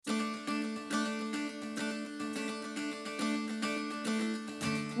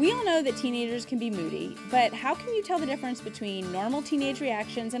We all know that teenagers can be moody, but how can you tell the difference between normal teenage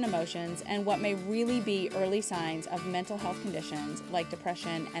reactions and emotions and what may really be early signs of mental health conditions like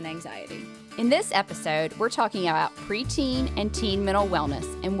depression and anxiety? In this episode, we're talking about preteen and teen mental wellness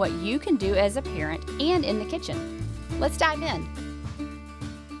and what you can do as a parent and in the kitchen. Let's dive in.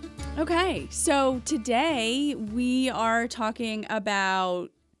 Okay, so today we are talking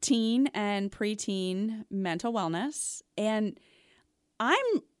about teen and preteen mental wellness, and I'm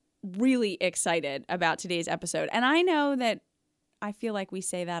really excited about today's episode. And I know that I feel like we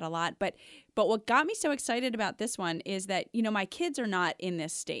say that a lot, but what got me so excited about this one is that, you know, my kids are not in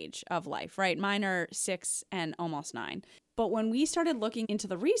this stage of life, right? Mine are 6 and almost 9. But when we started looking into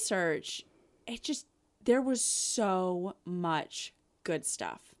the research, there was so much good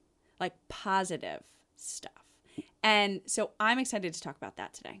stuff, like positive stuff. And so I'm excited to talk about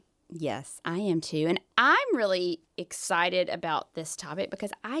that today. Yes, I am too. And I'm really excited about this topic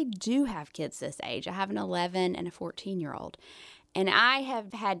because I do have kids this age. I have an 11 and a 14-year-old. And I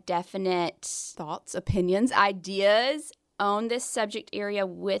have had definite thoughts, opinions, ideas on this subject area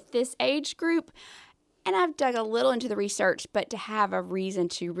with this age group. And I've dug a little into the research, but to have a reason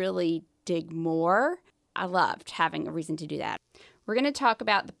to really dig more, I loved having a reason to do that. We're going to talk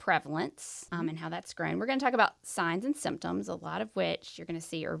about the prevalence and how that's grown. We're going to talk about signs and symptoms, a lot of which you're going to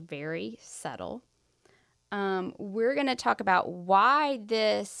see are very subtle. We're going to talk about why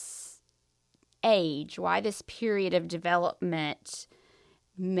this period of development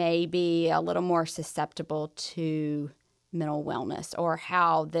may be a little more susceptible to mental wellness, or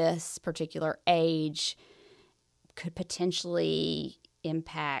how this particular age could potentially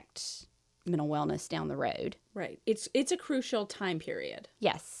impact mental wellness down the road. Right. It's a crucial time period.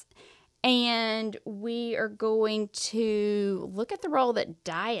 Yes. And we are going to look at the role that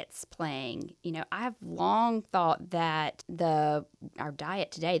diet's playing. You know, I have long thought that our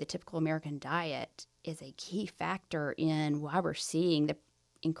diet today, the typical American diet, is a key factor in why we're seeing the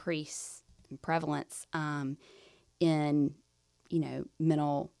increase in prevalence in, you know,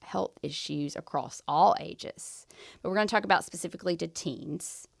 mental health issues across all ages. But we're going to talk about specifically to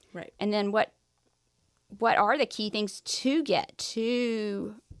teens. Right. And then what are the key things to get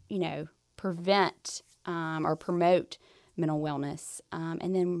to, you know, prevent or promote mental wellness,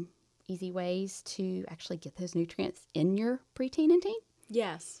 and then easy ways to actually get those nutrients in your preteen and teen?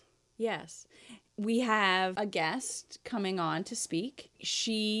 Yes. We have a guest coming on to speak.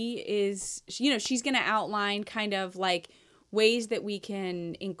 She's going to outline kind of like ways that we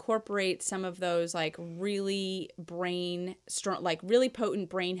can incorporate some of those like really really potent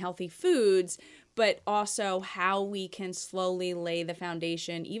brain healthy foods, but also how we can slowly lay the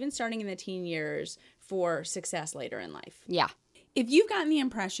foundation, even starting in the teen years, for success later in life. Yeah. If you've gotten the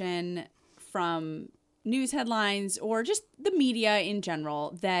impression from news headlines or just the media in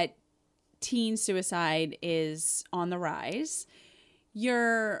general that teen suicide is on the rise,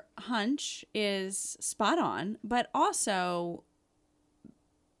 your hunch is spot on, but also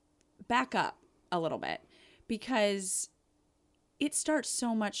back up a little bit, because it starts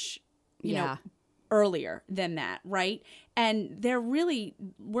so much, you know, earlier than that, right? And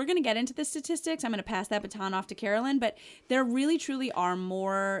we're going to get into the statistics. I'm going to pass that baton off to Carolyn, but there really truly are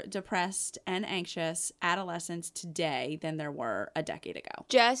more depressed and anxious adolescents today than there were a decade ago.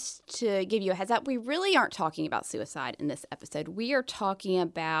 Just to give you a heads up, we really aren't talking about suicide in this episode. We are talking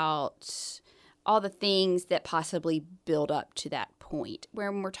about all the things that possibly build up to that point,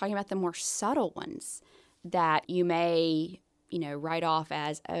 where we're talking about the more subtle ones that you may, you know, write off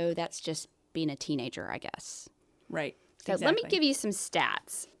as, oh, that's just being a teenager, I guess. Right. So exactly. Let me give you some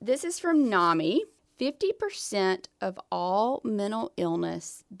stats. This is from NAMI. 50% of all mental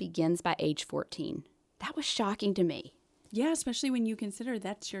illness begins by age 14. That was shocking to me. Yeah, especially when you consider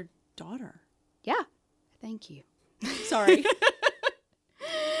that's your daughter. Yeah. Thank you. Sorry.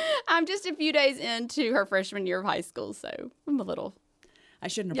 I'm just a few days into her freshman year of high school, so I'm a little... I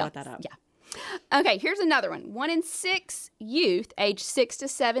shouldn't have brought that up. Yeah. Okay, here's another one. 1 in 6 youth aged 6 to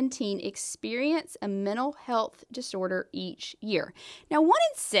 17 experience a mental health disorder each year. Now, 1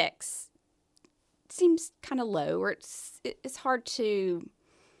 in 6 seems kind of low, or it's hard to...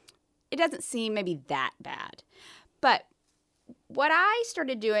 It doesn't seem maybe that bad. But what I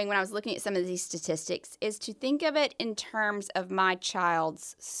started doing when I was looking at some of these statistics is to think of it in terms of my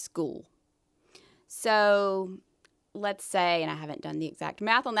child's school. So let's say, and I haven't done the exact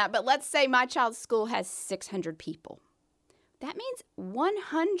math on that, but let's say my child's school has 600 people. That means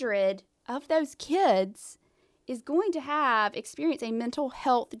 100 of those kids is going to experience a mental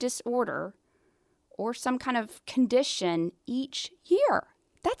health disorder or some kind of condition each year.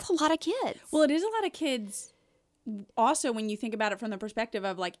 That's a lot of kids. Well, it is a lot of kids also, when you think about it from the perspective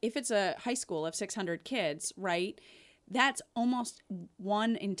of like, if it's a high school of 600 kids, right, that's almost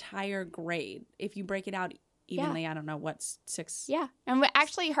one entire grade. If you break it out evenly, I don't know what's six. Yeah. And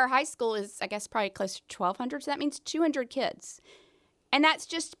actually, her high school is, I guess, probably close to 1,200. So that means 200 kids. And that's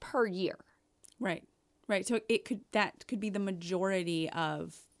just per year. Right. Right. So that could be the majority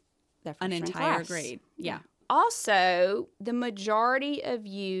of The an freshman entire class. grade. Yeah. Also, the majority of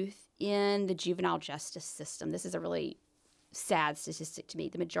youth in the juvenile justice system, this is a really sad statistic to me,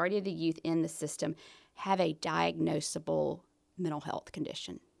 the majority of the youth in the system have a diagnosable mental health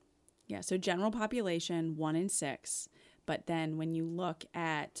condition. Yeah. So general population, 1 in 6. But then when you look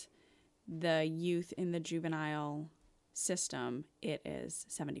at the youth in the juvenile system, it is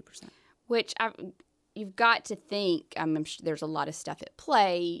 70%. Which you've got to think, I'm sure there's a lot of stuff at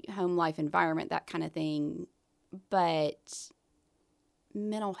play, home life environment, that kind of thing. But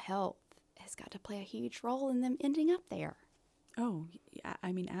mental health has got to play a huge role in them ending up there. Oh, yeah,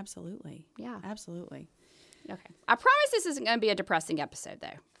 I mean, absolutely. Yeah. Absolutely. Okay. I promise this isn't going to be a depressing episode,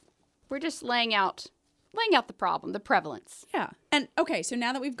 though. We're just laying out the problem, the prevalence. Yeah. And okay, so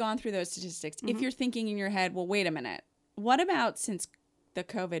now that we've gone through those statistics, if you're thinking in your head, well, wait a minute, what about since the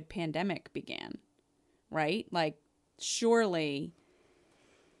COVID pandemic began, right? Like, surely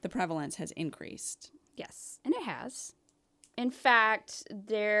the prevalence has increased. Yes, and it has. In fact,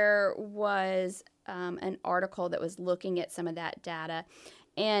 there was an article that was looking at some of that data,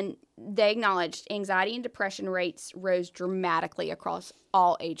 and they acknowledged anxiety and depression rates rose dramatically across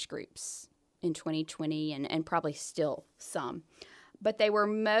all age groups in 2020 and probably still some. But they were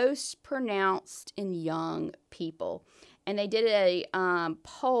most pronounced in young people. And they did a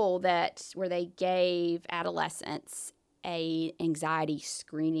poll where they gave adolescents a anxiety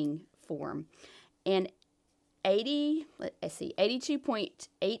screening form. And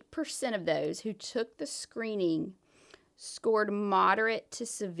 82.8% of those who took the screening scored moderate to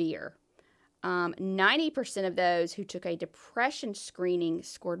severe. 90% of those who took a depression screening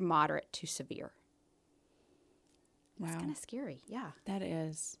scored moderate to severe. Wow. That's kind of scary. Yeah. That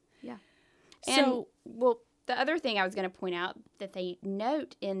is. Yeah. So, And, the other thing I was going to point out that they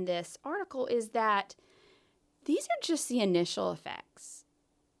note in this article is that these are just the initial effects.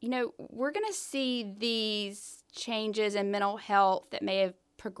 You know, we're going to see these changes in mental health that may have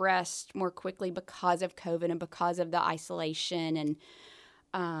progressed more quickly because of COVID and because of the isolation. And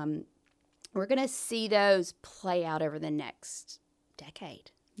we're going to see those play out over the next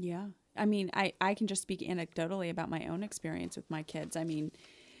decade. yeah. I mean, I can just speak anecdotally about my own experience with my kids. I mean,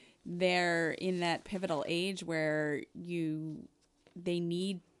 they're in that pivotal age where they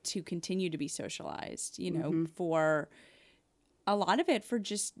need to continue to be socialized, you know, for a lot of it for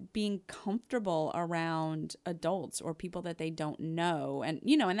just being comfortable around adults or people that they don't know. And,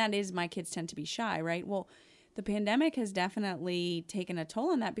 you know, and that is, my kids tend to be shy, right? Well, the pandemic has definitely taken a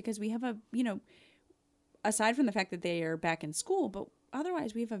toll on that because we have aside from the fact that they are back in school, but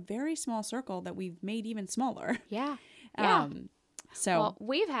otherwise we have a very small circle that we've made even smaller. Yeah. Yeah. So well,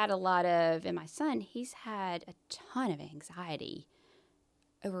 we've had a lot of, and my son, he's had a ton of anxiety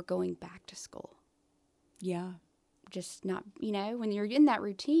over going back to school. yeah. Just not, when you're in that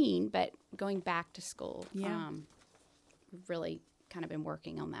routine, but going back to school. Yeah. We've really kind of been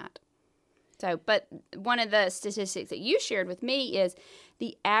working on that. So, but one of the statistics that you shared with me is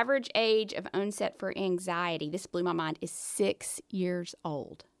the average age of onset for anxiety, this blew my mind, is 6 years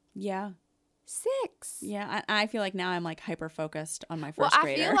old. Yeah. 6. Yeah. I feel like now I'm like hyper focused on my first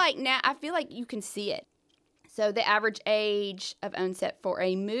grader. I feel like you can see it. So the average age of onset for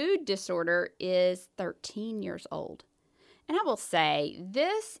a mood disorder is 13 years old. And I will say,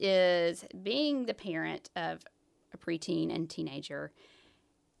 this is being the parent of a preteen and teenager.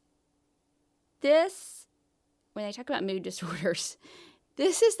 When they talk about mood disorders,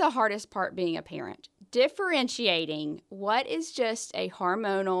 this is the hardest part being a parent. Differentiating what is just a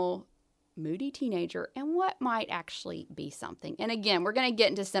hormonal moody teenager and what might actually be something. And again, we're going to get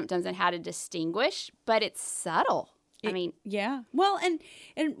into symptoms and how to distinguish, but it's subtle. Yeah. Well, and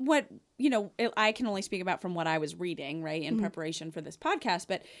what, I can only speak about from what I was reading, right, in preparation for this podcast,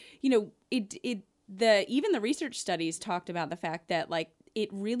 but, even the research studies talked about the fact that, like, it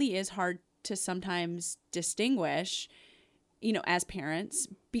really is hard to sometimes distinguish, as parents,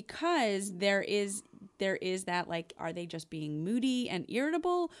 because there is that, like, are they just being moody and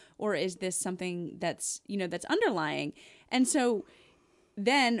irritable, or is this something that's underlying? And so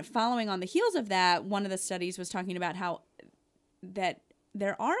then following on the heels of that, one of the studies was talking about how that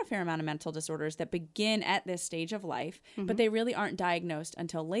there are a fair amount of mental disorders that begin at this stage of life, but they really aren't diagnosed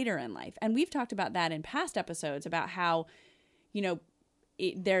until later in life. And we've talked about that in past episodes about how,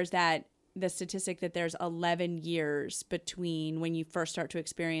 there's that the statistic that there's 11 years between when you first start to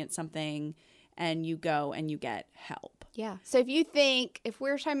experience something and you go and you get help. Yeah. So if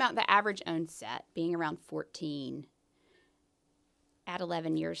we're talking about the average onset being around 14, add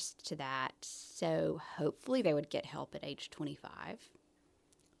 11 years to that. So hopefully they would get help at age 25.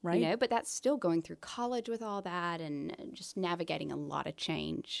 Right. But that's still going through college with all that and just navigating a lot of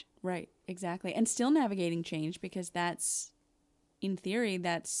change. Right. Exactly. And still navigating change, because that's, in theory,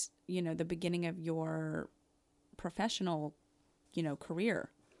 that's, the beginning of your professional, career.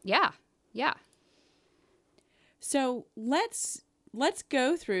 Yeah. Yeah. So let's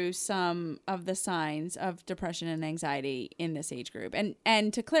go through some of the signs of depression and anxiety in this age group.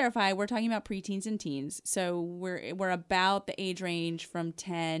 And to clarify, we're talking about preteens and teens. So we're about the age range from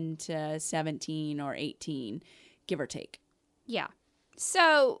 10 to 17 or 18, give or take. Yeah.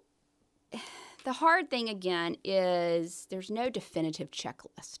 So the hard thing, again, is there's no definitive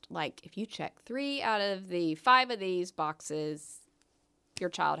checklist. Like, if you check 3 out of the 5 of these boxes, your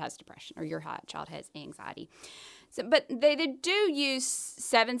child has depression or your child has anxiety. So, but they do use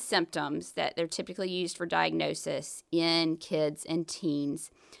 7 symptoms that they're typically used for diagnosis in kids and teens.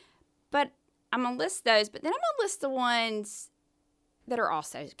 But I'm going to list those, but then I'm going to list the ones that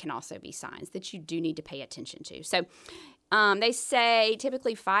can also be signs that you do need to pay attention to. So they say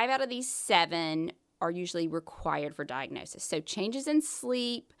typically 5 out of these 7 are usually required for diagnosis. So changes in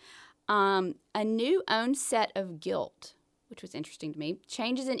sleep, a new onset of guilt, which was interesting to me,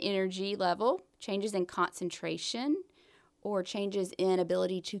 changes in energy level, changes in concentration, or changes in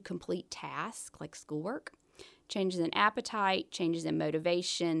ability to complete tasks like schoolwork, changes in appetite, changes in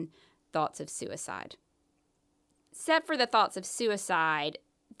motivation, thoughts of suicide. Except for the thoughts of suicide,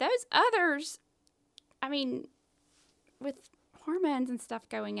 those others, with hormones and stuff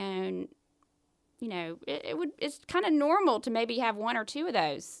going on, it's kind of normal to maybe have 1 or 2 of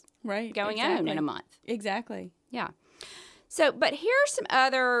those going on in a month. Exactly. Yeah. So, but here are some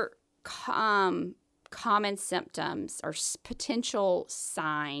other common symptoms or potential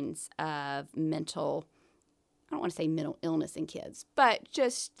signs of I don't want to say mental illness in kids, but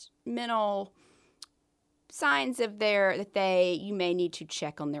just mental signs of you may need to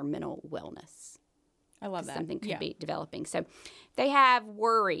check on their mental wellness. I love that. Something could be developing. So they have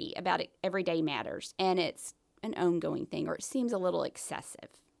worry about everyday matters, and it's an ongoing thing, or it seems a little excessive,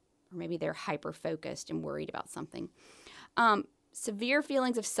 or maybe they're hyper-focused and worried about something. Severe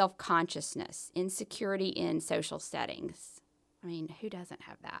feelings of self-consciousness, insecurity in social settings. Who doesn't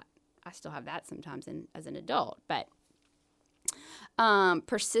have that? I still have that sometimes as an adult, but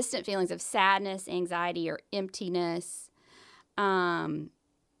persistent feelings of sadness, anxiety, or emptiness. Having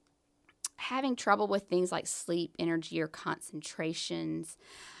trouble with things like sleep, energy, or concentrations.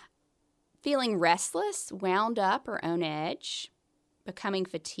 Feeling restless, wound up, or on edge. Becoming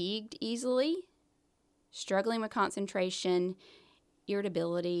fatigued easily. Struggling with concentration,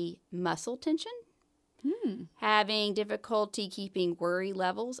 irritability, muscle tension, having difficulty keeping worry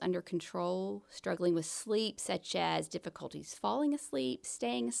levels under control, struggling with sleep, such as difficulties falling asleep,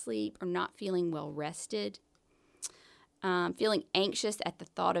 staying asleep, or not feeling well rested, feeling anxious at the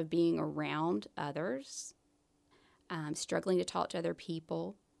thought of being around others, struggling to talk to other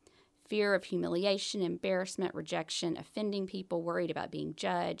people, fear of humiliation, embarrassment, rejection, offending people, worried about being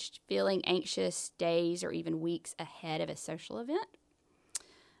judged, feeling anxious days or even weeks ahead of a social event,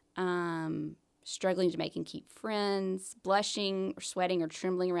 struggling to make and keep friends, blushing or sweating or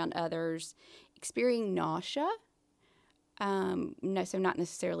trembling around others, experiencing nausea, so not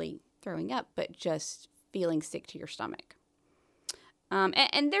necessarily throwing up, but just feeling sick to your stomach.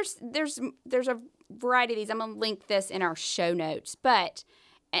 And there's a variety of these. I'm going to link this in our show notes,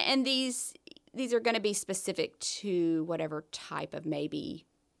 and these are going to be specific to whatever type of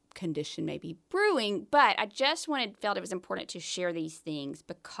condition may be brewing, but I just felt it was important to share these things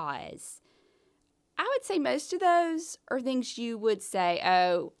because I would say most of those are things you would say,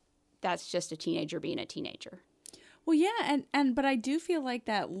 oh, that's just a teenager being a teenager. Well, yeah, but I do feel like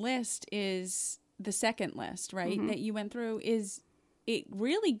that list is the second list, right, that you went through it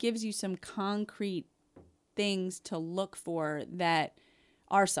really gives you some concrete things to look for that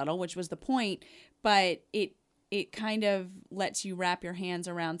are subtle, which was the point, but it kind of lets you wrap your hands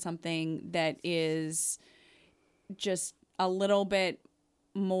around something that is just a little bit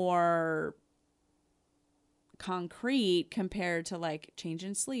more concrete compared to like change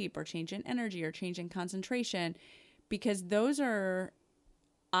in sleep or change in energy or change in concentration, because those are,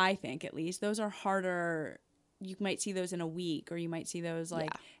 I think at least, those are harder. You might see those in a week, or you might see those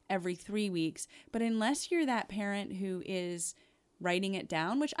every 3 weeks. But unless you're that parent who is writing it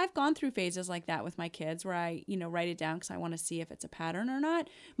down, which I've gone through phases like that with my kids where I, write it down because I want to see if it's a pattern or not.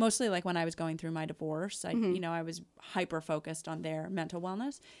 Mostly like when I was going through my divorce, I was hyper focused on their mental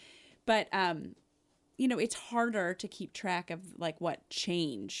wellness. But, it's harder to keep track of like what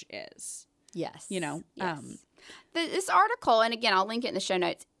change is. Yes. Yes. This article, and again, I'll link it in the show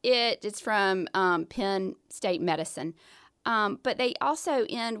notes. It's from Penn State Medicine. But they also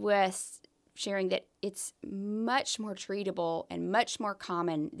end with sharing that it's much more treatable and much more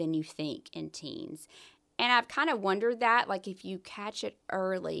common than you think in teens. And I've kind of wondered that, like if you catch it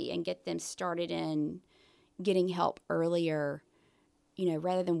early and get them started in getting help earlier,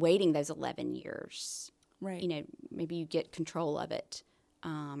 rather than waiting those 11 years, right? Maybe you get control of it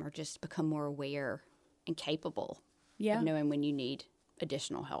or just become more aware and capable of knowing when you need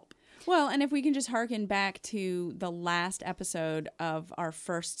additional help. Well, and if we can just harken back to the last episode of our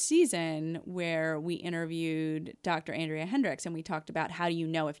first season where we interviewed Dr. Andrea Hendricks and we talked about how do you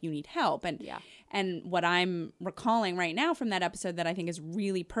know if you need help. And what I'm recalling right now from that episode that I think is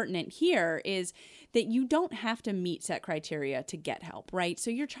really pertinent here is that you don't have to meet set criteria to get help, right? So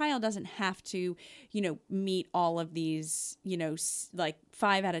your child doesn't have to, meet all of these, like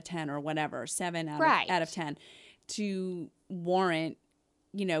 5 out of 10 or whatever, 7 out of 10 to warrant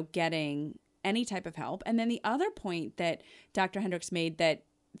getting any type of help. And then the other point that Dr. Hendricks made that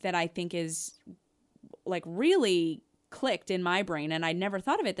I think is like really clicked in my brain, and I never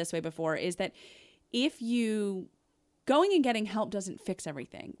thought of it this way before, is that if you going and getting help doesn't fix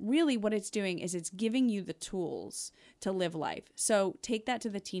everything. Really what it's doing is it's giving you the tools to live life. So take that to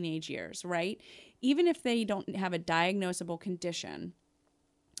the teenage years, right? Even if they don't have a diagnosable condition,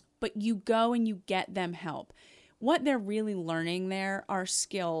 but you go and you get them help. What they're really learning there are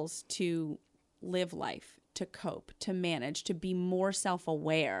skills to live life, to cope, to manage, to be more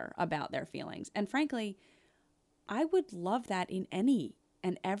self-aware about their feelings. And frankly, I would love that in any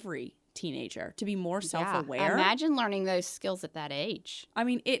and every teenager, to be more self-aware. Yeah, imagine learning those skills at that age. I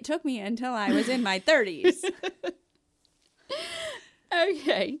mean, it took me until I was in my 30s.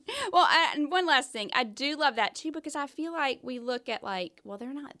 Okay. Well, and one last thing. I do love that too because I feel like we look at like, well,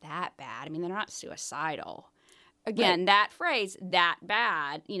 they're not that bad. I mean, they're not suicidal. Again, that phrase, that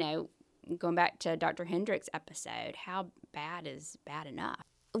bad, going back to Dr. Hendricks' episode, how bad is bad enough?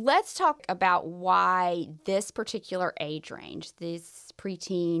 Let's talk about why this particular age range, this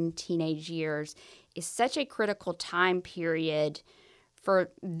preteen, teenage years, is such a critical time period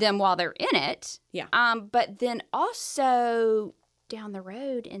for them while they're in it. Yeah. But then also down the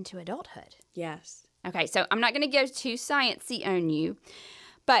road into adulthood. Yes. Okay, so I'm not going to go too sciencey on you,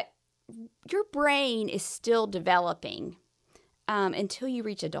 but your brain is still developing until you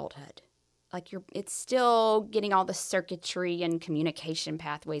reach adulthood. Like it's still getting all the circuitry and communication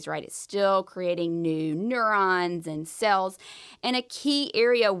pathways right. It's still creating new neurons and cells. And a key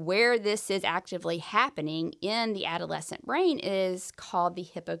area where this is actively happening in the adolescent brain is called the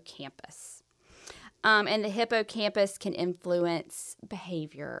hippocampus. And the hippocampus can influence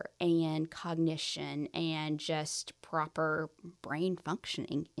behavior and cognition and just proper brain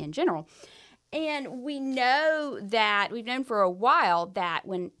functioning in general. And we know that, we've known for a while that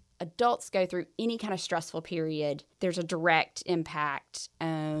when adults go through any kind of stressful period, there's a direct impact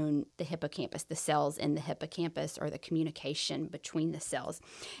on the hippocampus, the cells in the hippocampus, or the communication between the cells.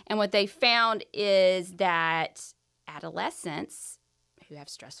 And what they found is that adolescents who have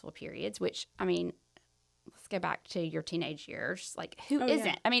stressful periods, which, I mean, let's go back to your teenage years. Like, who isn't?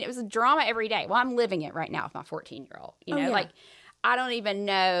 Yeah. I mean, it was a drama every day. Well, I'm living it right now with my 14-year-old. Like, I don't even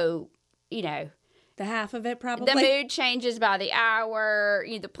know, the half of it probably. The mood changes by the hour.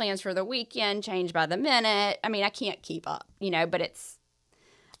 The plans for the weekend change by the minute. I mean, I can't keep up, but it's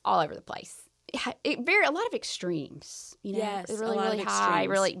all over the place. A lot of extremes, Yes, really, a lot really of high, extremes.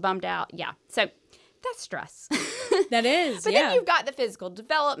 really bummed out. Yeah. So that's stress. That is, But then you've got the physical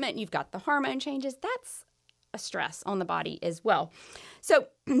development, you've got the hormone changes. That's a stress on the body as well. So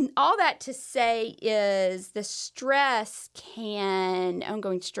all that to say is the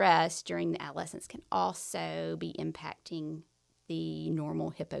ongoing stress during the adolescence can also be impacting the normal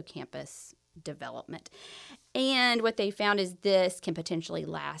hippocampus development. And what they found is this can potentially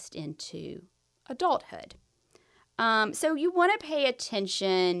last into adulthood. So you want to pay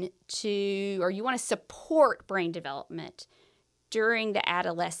attention to, or you want to support brain development during the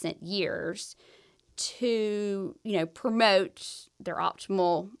adolescent years to, promote their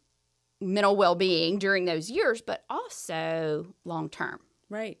optimal mental well-being during those years, but also long-term.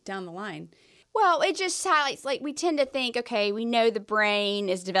 Right, down the line. Well, it just highlights, like, we tend to think, okay, we know the brain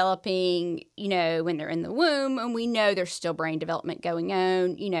is developing, when they're in the womb, and we know there's still brain development going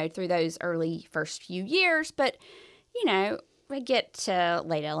on, through those early first few years. But, we get to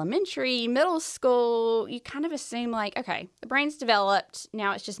late elementary, middle school, you kind of assume like, okay, the brain's developed.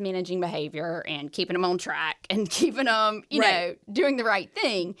 Now it's just managing behavior and keeping them on track and keeping them, you know, doing the right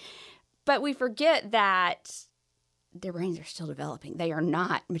thing. But we forget that their brains are still developing. They are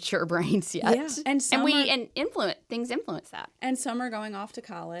not mature brains yet. Yeah. And things influence that. And some are going off to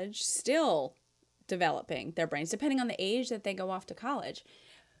college, still developing their brains, depending on the age that they go off to college.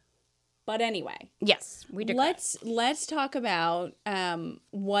 But anyway, yes, we digress. Let's talk about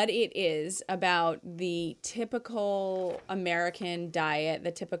what it is about the typical American diet,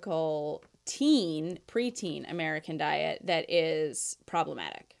 the typical preteen American diet that is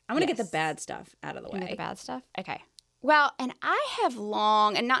problematic. I want to get the bad stuff out of the way. The bad stuff? Okay. Well, and I have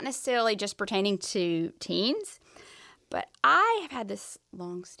long, and not necessarily just pertaining to teens, but I have had this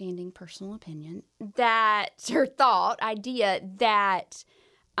long-standing personal opinion idea that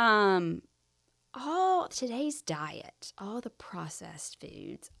all today's diet, all the processed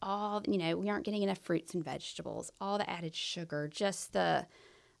foods, we aren't getting enough fruits and vegetables, all the added sugar, just the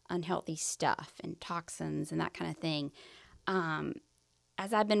unhealthy stuff and toxins and that kind of thing.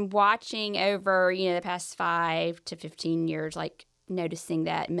 As I've been watching over, the past 5 to 15 years, like noticing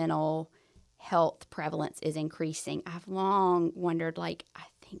that mental health prevalence is increasing, I've long wondered, I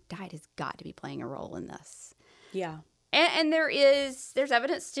think diet has got to be playing a role in this. Yeah. And there's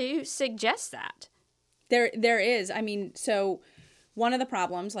evidence to suggest that. There is. I mean, so one of the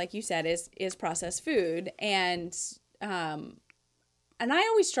problems, like you said, is processed food. And I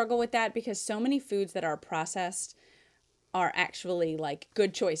always struggle with that because so many foods that are processed are actually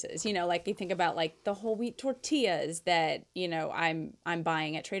good choices. Like you think about the whole wheat tortillas that, I'm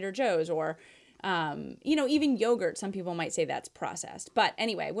buying at Trader Joe's, or even yogurt, some people might say that's processed. But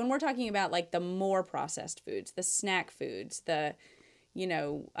anyway, when we're talking about the more processed foods, the snack foods, the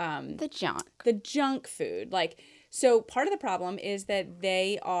junk food, so part of the problem is that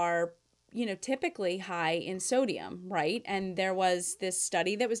they are, typically high in sodium, right? And there was this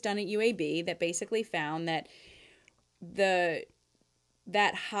study that was done at UAB that basically found that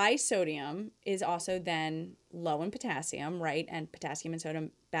that high sodium is also then low in potassium, right? And potassium and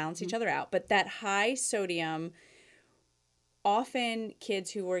sodium balance each other out. But that high sodium, often kids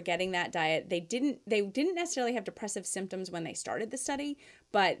who were getting that diet, they didn't necessarily have depressive symptoms when they started the study,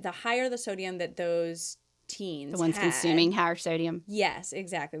 but the higher the sodium that those teens consuming higher sodium. Yes,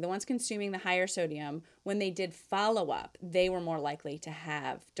 exactly. The ones consuming the higher sodium, when they did follow-up, they were more likely to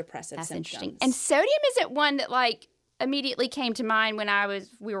have depressive symptoms. That's interesting. And sodium isn't one that immediately came to mind when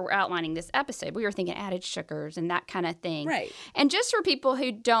we were outlining this episode. We were thinking added sugars and that kind of thing. Right. And just for people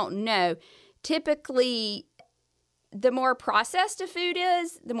who don't know, typically the more processed a food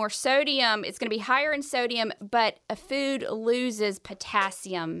is, the more sodium, it's going to be higher in sodium, but a food loses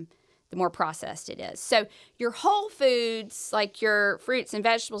potassium the more processed it is. So your whole foods, like your fruits and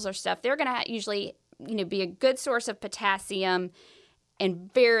vegetables or stuff, they're going to usually, be a good source of potassium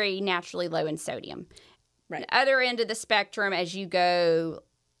and very naturally low in sodium. Right. The other end of the spectrum, as you go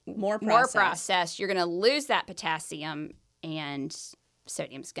more processed, you're going to lose that potassium and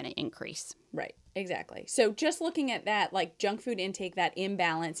sodium's going to increase. Right, exactly. So just looking at that, junk food intake, that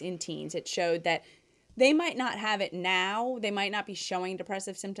imbalance in teens, it showed that they might not have it now. They might not be showing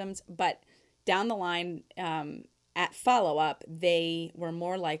depressive symptoms, but down the line, at follow-up, they were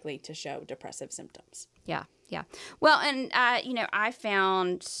more likely to show depressive symptoms. Yeah. Yeah. Well, and, I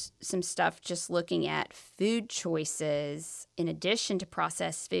found some stuff just looking at food choices in addition to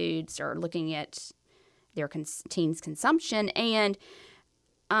processed foods, or looking at their teens' consumption. And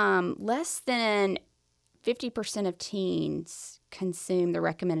less than 50% of teens consume the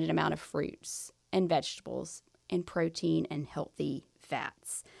recommended amount of fruits and vegetables and protein and healthy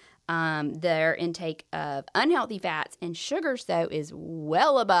fats. Their intake of unhealthy fats and sugars, though, is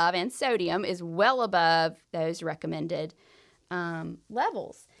well above, and sodium is well above those recommended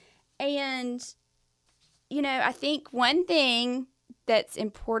levels. And, I think one thing that's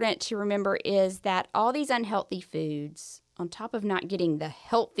important to remember is that all these unhealthy foods, on top of not getting the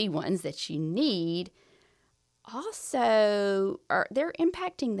healthy ones that you need, also they're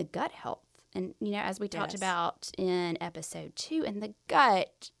impacting the gut health. And, as we talked about in episode 2, and the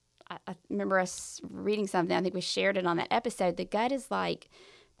gut, I remember us reading something, I think we shared it on that episode. The gut is like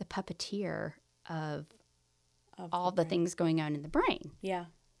the puppeteer of all the things going on in the brain. Yeah.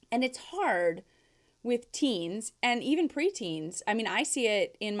 And it's hard with teens and even preteens. I mean, I see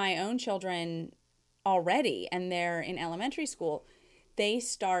it in my own children already, and they're in elementary school. They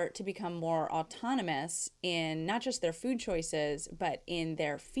start to become more autonomous in not just their food choices, but in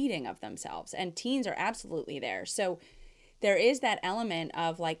their feeding of themselves. And teens are absolutely there. So there is that element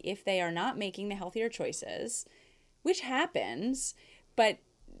of if they are not making the healthier choices, which happens, but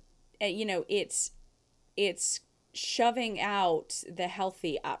it's shoving out the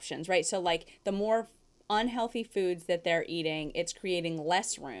healthy options, right? So like the more unhealthy foods that they're eating, it's creating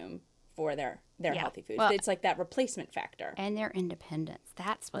less room for their healthy foods. Well, it's like that replacement factor. And their independence.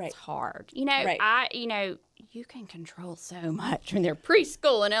 That's what's right. hard. You can control so much when they're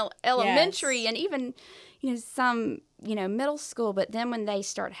preschool and elementary, yes. and even, some, middle school. But then when they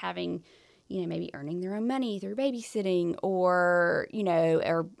start having, maybe earning their own money through babysitting or,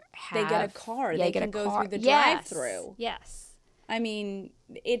 or they get a car. They can go through the drive-through. Yes. I mean,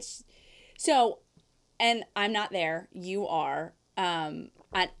 it's so, and I'm not there. You are.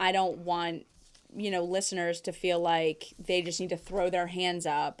 I don't want, listeners to feel like they just need to throw their hands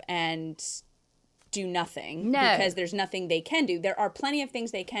up and do nothing. No. Because there's nothing they can do. There are plenty of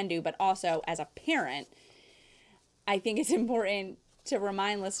things they can do, but also as a parent, I think it's important to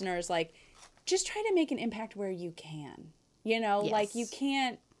remind listeners, like, just try to make an impact where you can. Yes. Like you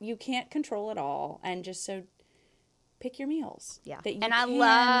can't control it all, and just so pick your meals. Yeah. That you and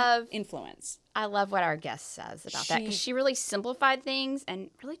can influence. I love what our guest says about that, because she really simplified things and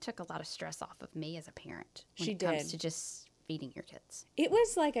really took a lot of stress off of me as a parent when it comes to just feeding your kids. It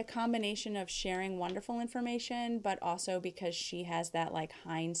was like a combination of sharing wonderful information, but also because she has that like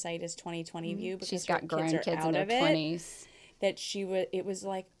hindsight is 20/20 view, because she's got grandkids in their 20s. That it was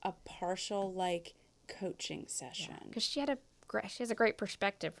like a partial like coaching session. Because she has a great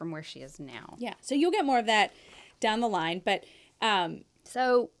perspective from where she is now. Yeah. So you'll get more of that down the line, but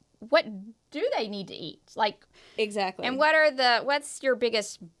so what do they need to eat? Like, exactly. And what's your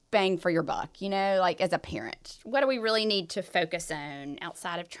biggest bang for your buck, like as a parent? What do we really need to focus on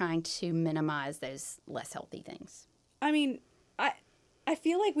outside of trying to minimize those less healthy things? I mean, I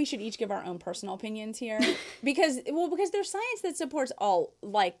feel like we should each give our own personal opinions here because there's science that supports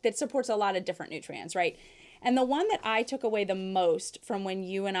a lot of different nutrients, right? And the one that I took away the most from when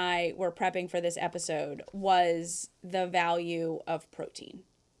you and I were prepping for this episode was the value of protein.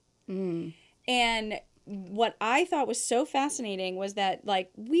 And what I thought was so fascinating was that,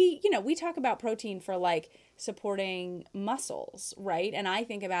 like, we talk about protein for like supporting muscles, right? And I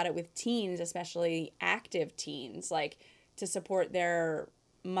think about it with teens, especially active teens, like to support their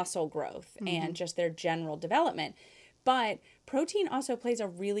muscle growth and just their general development. But protein also plays a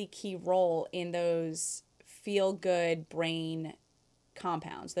really key role in those feel-good brain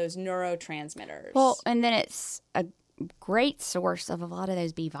compounds, those neurotransmitters. Well, and then it's a great source of a lot of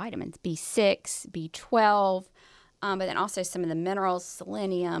those B vitamins, B6, B12, but then also some of the minerals,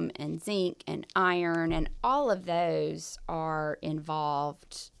 selenium and zinc and iron, and all of those are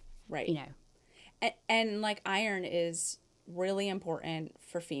involved, right? And like iron is really important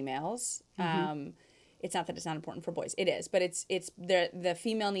for females. It's not that it's not important for boys. It is, but it's the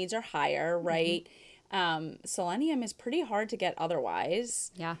female needs are higher, right? Selenium is pretty hard to get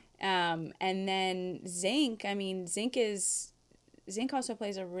otherwise. Yeah. And then zinc, zinc also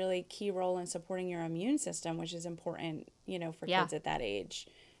plays a really key role in supporting your immune system, which is important, for kids at that age.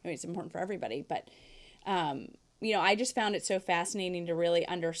 I mean, it's important for everybody, but, I just found it so fascinating to really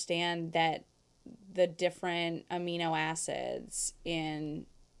understand that the different amino acids in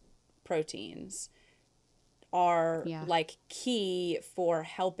proteins are like key for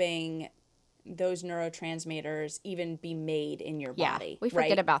helping those neurotransmitters even be made in your body. We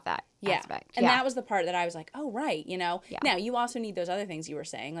forget about that aspect. And that was the part that I was like, oh, right, Now, you also need those other things you were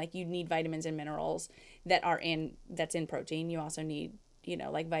saying. Like, you need vitamins and minerals that's in protein. You also need,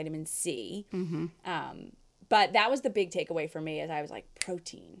 like vitamin C. But that was the big takeaway for me, as I was like,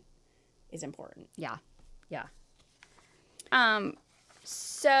 protein is important. Yeah.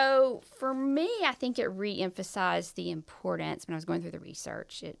 So for me, I think it re-emphasized the importance, when I was going through the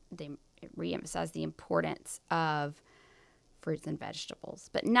research, it re-emphasized the importance of fruits and vegetables,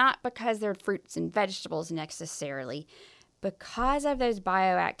 but not because they're fruits and vegetables necessarily, because of those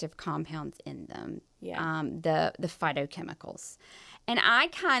bioactive compounds in them, the phytochemicals. And I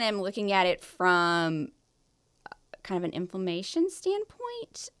kind of am looking at it from kind of an inflammation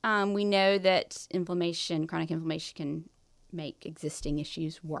standpoint. We know that chronic inflammation can make existing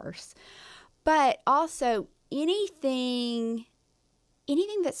issues worse, but also anything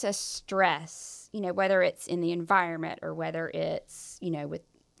that's a stress, whether it's in the environment or whether it's, with,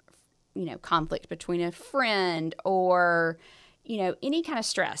 conflict between a friend or, any kind of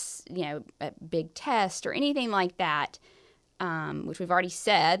stress, a big test or anything like that, which we've already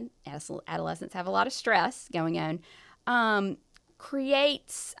said, adolescents have a lot of stress going on,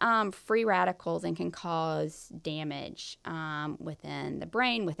 creates free radicals and can cause damage within the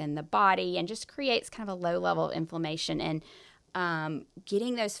brain, within the body, and just creates kind of a low level of inflammation. And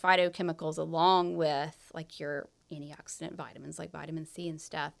getting those phytochemicals along with like your antioxidant vitamins like vitamin C and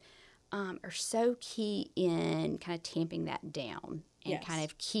stuff, are so key in kind of tamping that down and Yes. kind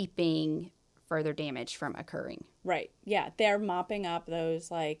of keeping further damage from occurring. Right. Yeah. They're mopping up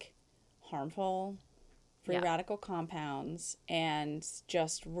those like harmful free Yeah. radical compounds and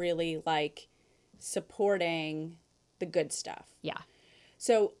just really like supporting the good stuff. Yeah.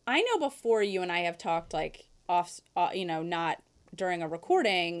 So I know before you and I have talked like not during a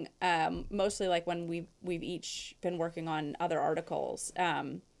recording, mostly like when we've each been working on other articles.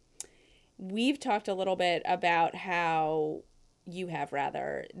 We've talked a little bit about how you have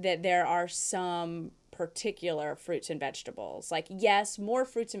rather that there are some particular fruits and vegetables. Like, yes, more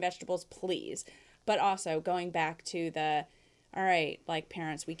fruits and vegetables, please. But also going back to the, all right, like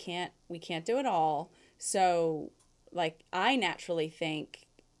parents, we can't do it all. So like I naturally think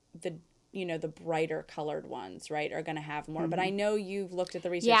the brighter colored ones, right, are going to have more. But I know you've looked at the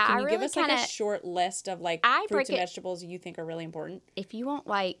research. Yeah, Can I you give really us like a kinda- short list of like I fruits break and it- vegetables you think are really important? If you want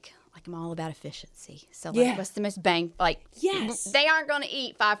like I'm all about efficiency. So like Yeah. what's the most bang, like Yes. they aren't going to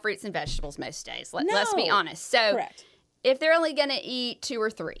eat 5 fruits and vegetables most days. Let's be No. honest. So Correct. if they're only going to eat 2 or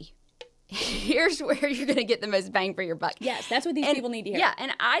 3, here's where you're going to get the most bang for your buck. Yes, that's what these And- people need to hear. Yeah,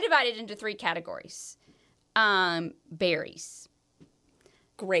 and I divided into 3 categories. Berries,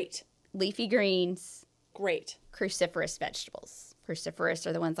 Great. leafy greens, Great. cruciferous vegetables. Cruciferous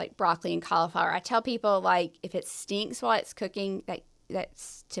are the ones like broccoli and cauliflower. I tell people like if it stinks while it's cooking,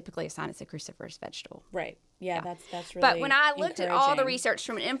 that's typically a sign it's a cruciferous vegetable. Right. Yeah, that's really But when I looked at all the encouraging. research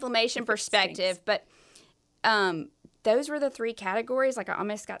from an inflammation perspective, stinks. but those were the 3 categories. Like I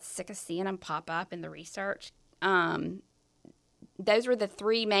almost got sick of seeing them pop up in the research. Those were the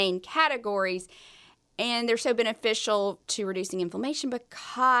 3 main categories. And they're so beneficial to reducing inflammation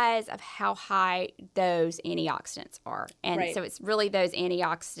because of how high those antioxidants are. And Right. so it's really those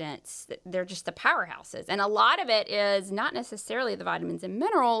antioxidants, they're just the powerhouses. And a lot of it is not necessarily the vitamins and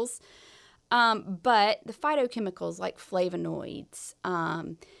minerals, but the phytochemicals like flavonoids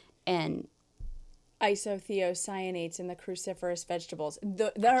and Isothiocyanates in the cruciferous vegetables.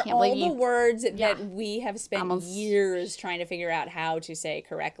 They're can't all believe the you- words Yeah. that we have spent Almost- years trying to figure out how to say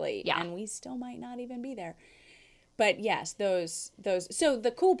correctly. Yeah. And we still might not even be there. But yes, those. So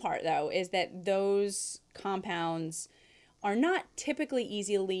the cool part, though, is that those compounds are not typically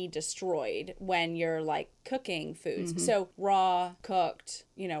easily destroyed when you're like cooking foods. Mm-hmm. So raw, cooked,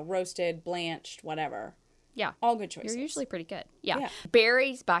 roasted, blanched, whatever. yeah, All good choices. you're usually pretty good. Yeah. Yeah.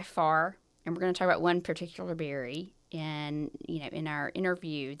 Berries by far, and we're going to talk about one particular berry in our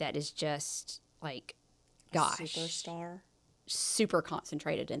interview that is just like, gosh, Superstar. super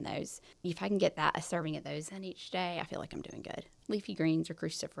concentrated in those. If I can get a serving of those in each day, I feel like I'm doing good. Leafy greens or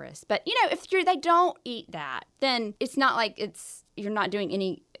cruciferous. But, if they don't eat that, then it's not like if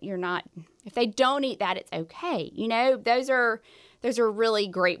they don't eat that, it's okay. Those are really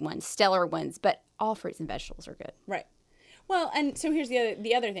great ones, stellar ones, but all fruits and vegetables are good. Right. Well, and so here's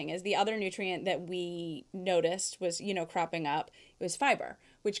the other thing is the other nutrient that we noticed was, cropping up. It was fiber,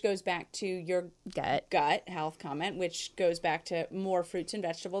 which goes back to your gut health comment, which goes back to more fruits and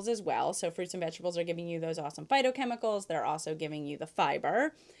vegetables as well. So fruits and vegetables are giving you those awesome phytochemicals. They're also giving you the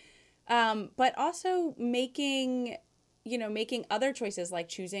fiber. But also making other choices like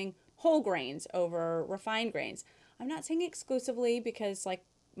choosing whole grains over refined grains. I'm not saying exclusively because like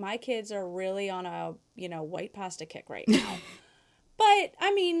my kids are really on a, white pasta kick right now. But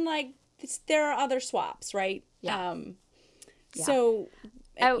I mean, like there are other swaps, right? Yeah. So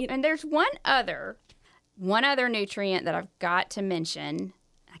And there's one other nutrient that I've got to mention.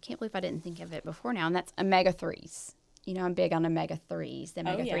 I can't believe I didn't think of it before now, and that's omega-3s. I'm big on omega-3s, the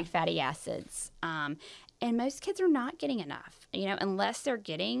omega-3 fatty acids. And most kids are not getting enough, unless they're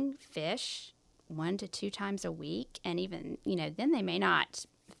getting fish 1 to 2 times a week. And even, then they may not,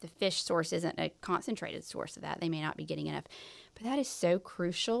 if the fish source isn't a concentrated source of that, they may not be getting enough. But that is so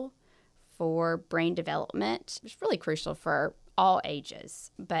crucial for brain development. It's really crucial for all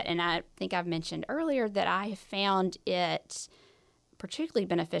ages. And I think I've mentioned earlier that I have found it particularly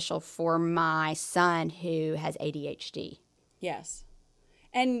beneficial for my son who has ADHD. yes.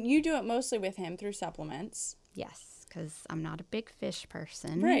 And you do it mostly with him through supplements. Yes, because I'm not a big fish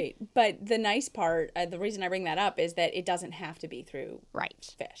person. Right. But the nice part, the reason I bring that up is that it doesn't have to be through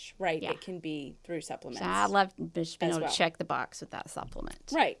Right. fish, right? Yeah. It can be through supplements. So I love just being As able well. to check the box with that supplement.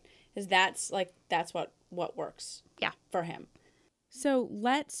 Right. Because that's what works Yeah. for him. So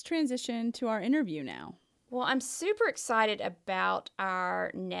let's transition to our interview now. Well, I'm super excited about our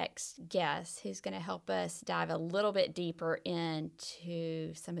next guest who's going to help us dive a little bit deeper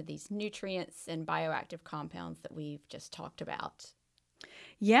into some of these nutrients and bioactive compounds that we've just talked about.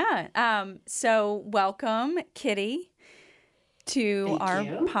 Yeah. So welcome, Kitty, to Thank our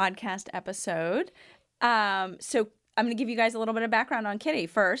you. podcast episode. So I'm going to give you guys a little bit of background on Kitty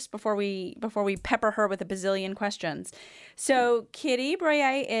first before we pepper her with a bazillion questions. So Kitty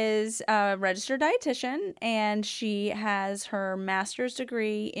Breuer is a registered dietitian, and she has her master's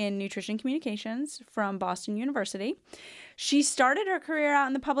degree in nutrition communications from Boston University. She started her career out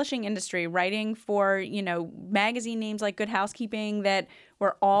in the publishing industry, writing for, magazine names like Good Housekeeping that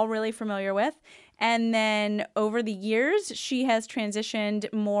we're all really familiar with. And then over the years, she has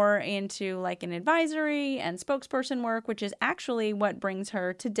transitioned more into like an advisory and spokesperson work, which is actually what brings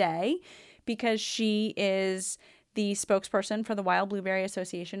her today, because she is the spokesperson for the Wild Blueberry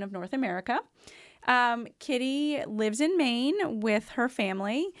Association of North America. Kitty lives in Maine with her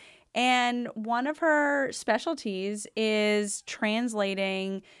family, and one of her specialties is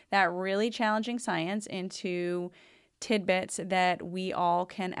translating that really challenging science into tidbits that we all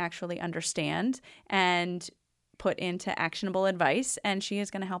can actually understand and put into actionable advice. And she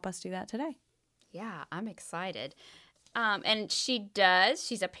is going to help us do that today. Yeah, I'm excited. And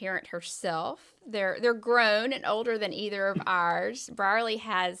she's a parent herself. They're grown and older than either of ours. Brierley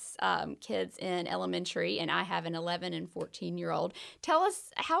has kids in elementary, and I have an 11 and 14-year-old. Tell us,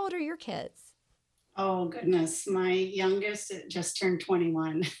 how old are your kids? Oh, goodness. My youngest just turned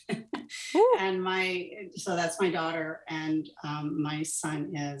 21. And so that's my daughter, and my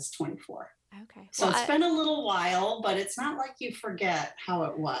son is 24. Okay. So it's been a little while, but it's not like you forget how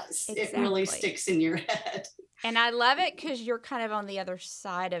it was. Exactly. It really sticks in your head. And I love it because you're kind of on the other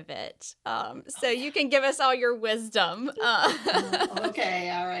side of it. So you can give us all your wisdom. Okay.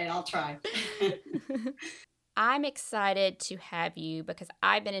 All right. I'll try. I'm excited to have you because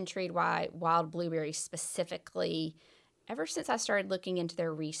I've been intrigued by wild blueberries specifically ever since I started looking into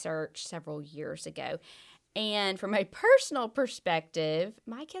their research several years ago. And from a personal perspective,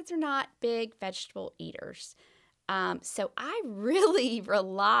 my kids are not big vegetable eaters. So I really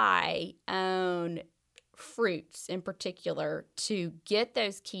rely on fruits in particular to get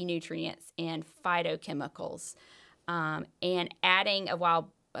those key nutrients and phytochemicals. And adding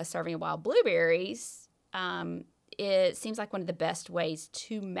a serving of wild blueberries, it seems like one of the best ways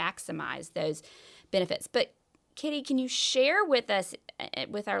to maximize those benefits. But Kitty, can you share with us,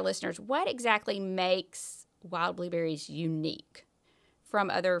 with our listeners, what exactly makes wild blueberries unique from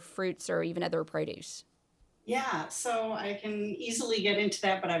other fruits or even other produce? Yeah, so I can easily get into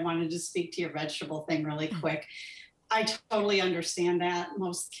that, but I wanted to speak to your vegetable thing really quick. I totally understand that.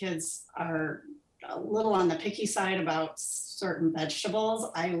 Most kids are a little on the picky side about certain vegetables.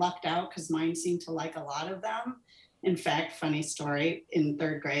 I lucked out because mine seemed to like a lot of them. In fact, funny story, in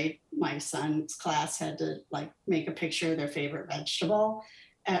third grade, my son's class had to make a picture of their favorite vegetable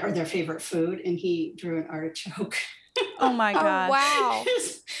or their favorite food, and he drew an artichoke. Oh my gosh. Oh, wow.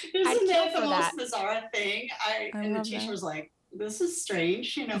 Isn't that the most bizarre thing? And the teacher was like, this is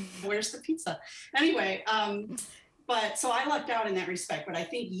strange, where's the pizza? Anyway, but so I lucked out in that respect, but I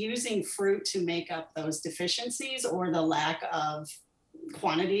think using fruit to make up those deficiencies or the lack of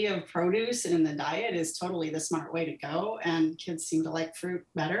quantity of produce in the diet is totally the smart way to go. And kids seem to like fruit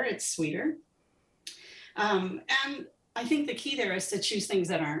better. It's sweeter. And I think the key there is to choose things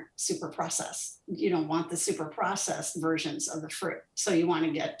that aren't super processed. You don't want the super processed versions of the fruit. So you want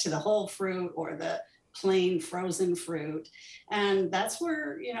to get to the whole fruit or the plain frozen fruit. And that's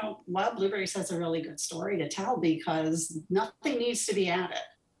where, wild blueberries has a really good story to tell because nothing needs to be added.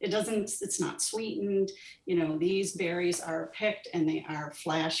 It's not sweetened. These berries are picked and they are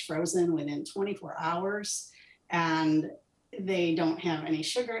flash frozen within 24 hours. And they don't have any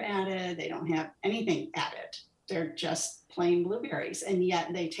sugar added. They don't have anything added. They're just plain blueberries, and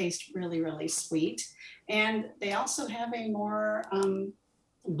yet they taste really, really sweet. And they also have a more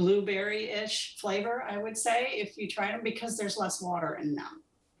blueberry-ish flavor, I would say, if you try them, because there's less water in them.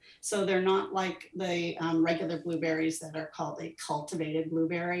 So they're not like the regular blueberries that are called a cultivated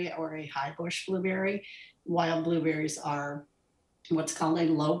blueberry or a high bush blueberry. Wild blueberries are what's called a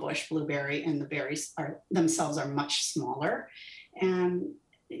low bush blueberry, and the berries themselves are much smaller. And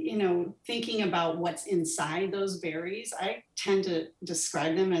thinking about what's inside those berries, I tend to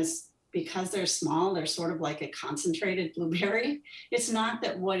describe them as, because they're small, they're sort of like a concentrated blueberry. It's not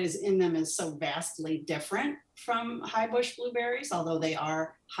that what is in them is so vastly different from high bush blueberries, although they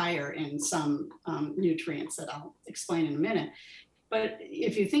are higher in some nutrients that I'll explain in a minute. But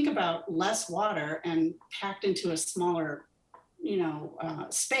if you think about less water and packed into a smaller,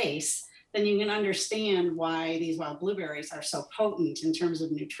 space, then you can understand why these wild blueberries are so potent in terms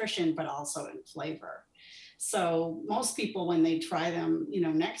of nutrition, but also in flavor. So most people, when they try them,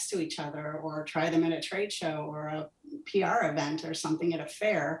 next to each other or try them at a trade show or a PR event or something at a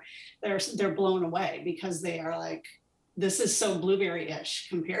fair, they're blown away because they are like, this is so blueberry-ish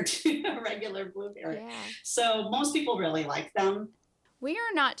compared to a regular blueberry. Yeah. So most people really like them. We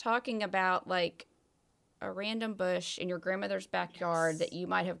are not talking about like a random bush in your grandmother's backyard that you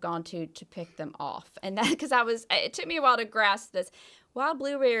might have gone to pick them off. And that, because it took me a while to grasp this. Wild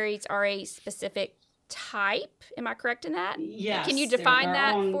blueberries are a specific type. Am I correct in that? Yes. Can you define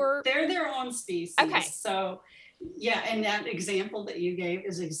that for? They're their own species. Okay. So, yeah, and that example that you gave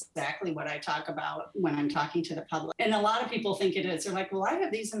is exactly what I talk about when I'm talking to the public. And a lot of people think it is. They're like, well, I have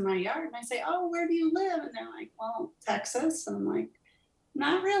these in my yard. And I say, oh, where do you live? And they're like, well, Texas. And I'm like,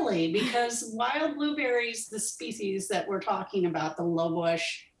 not really, because wild blueberries, the species that we're talking about, the low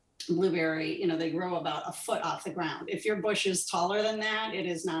bush blueberry, they grow about a foot off the ground. If your bush is taller than that, it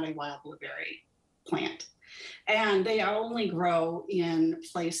is not a wild blueberry plant. And they only grow in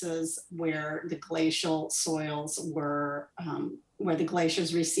places where the glacial soils were, where the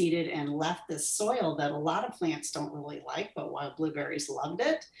glaciers receded and left this soil that a lot of plants don't really like, but wild blueberries loved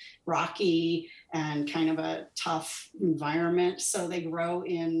it. Rocky and kind of a tough environment. So they grow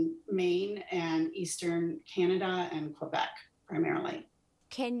in Maine and Eastern Canada and Quebec primarily.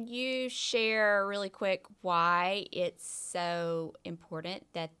 Can you share really quick why it's so important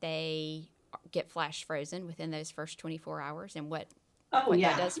that they get flash frozen within those first 24 hours and what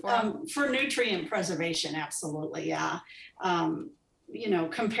that does for them? For nutrient preservation, absolutely, yeah.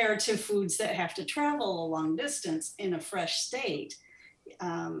 Compared to foods that have to travel a long distance in a fresh state,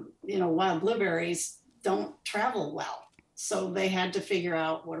 wild blueberries don't travel well. So they had to figure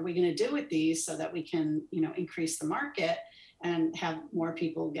out, what are we going to do with these so that we can, increase the market and have more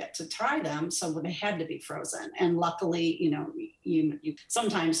people get to try them. So they had to be frozen. And luckily, you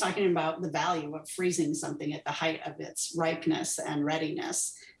sometimes talking about the value of freezing something at the height of its ripeness and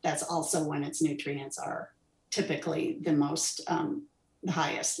readiness, that's also when its nutrients are typically the most, the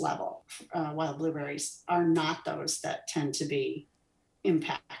highest level. Wild blueberries are not those that tend to be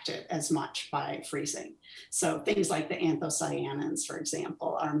impacted as much by freezing. So things like the anthocyanins, for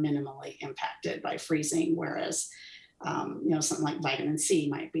example, are minimally impacted by freezing, whereas something like vitamin C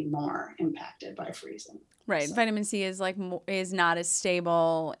might be more impacted by freezing. Right. So. Vitamin C is is not as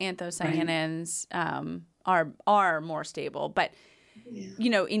stable. Anthocyanins are more stable. But,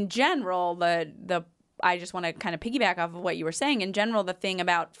 in general, the I just want to kind of piggyback off of what you were saying. In general, the thing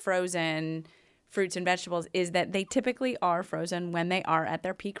about frozen fruits and vegetables is that they typically are frozen when they are at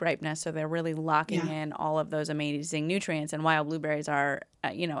their peak ripeness. So they're really locking in all of those amazing nutrients. And wild blueberries are,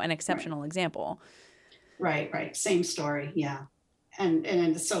 an exceptional example. Right. Same story. Yeah. And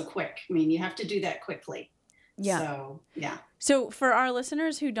it's so quick. I mean, you have to do that quickly. Yeah. So, yeah. So for our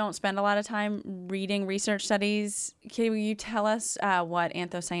listeners who don't spend a lot of time reading research studies, can you tell us what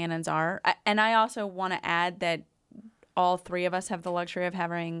anthocyanins are? And I also want to add that all three of us have the luxury of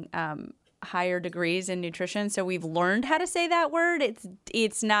having higher degrees in nutrition. So we've learned how to say that word.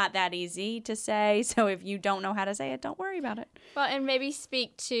 It's not that easy to say. So if you don't know how to say it, don't worry about it. Well, and maybe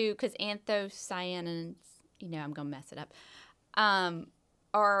speak to, because anthocyanins, I'm going to mess it up,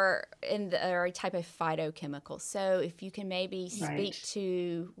 are a type of phytochemical. So if you can maybe speak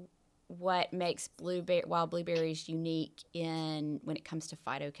to what makes wild blueberries unique when it comes to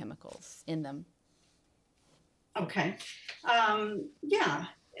phytochemicals in them. Okay. Yeah.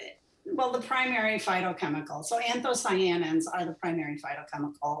 Well, the primary phytochemical. So anthocyanins are the primary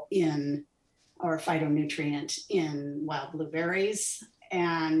phytochemical or phytonutrient in wild blueberries.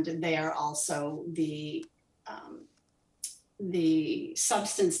 And they are also the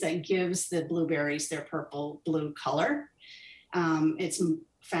substance that gives the blueberries their purple-blue color. It's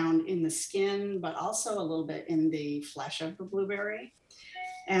found in the skin, but also a little bit in the flesh of the blueberry.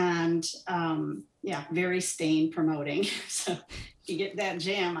 And very stain promoting. So if you get that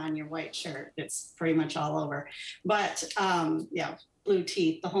jam on your white shirt, it's pretty much all over. But blue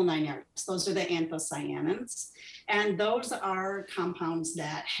teeth, the whole 9 yards. Those are the anthocyanins. And those are compounds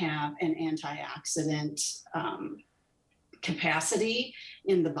that have an antioxidant capacity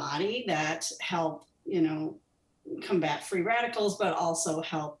in the body that help, combat free radicals, but also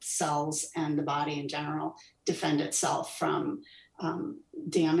help cells and the body in general defend itself from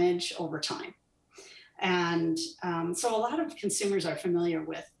damage over time. And so a lot of consumers are familiar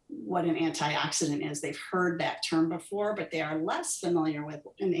with what an antioxidant is. They've heard that term before, but they are less familiar with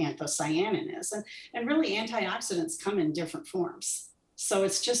what an anthocyanin is. And really antioxidants come in different forms. So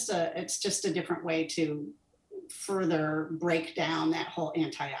it's just a different way to further break down that whole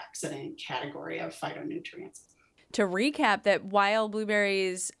antioxidant category of phytonutrients. to recap that wild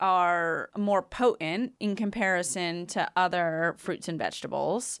blueberries are more potent in comparison to other fruits and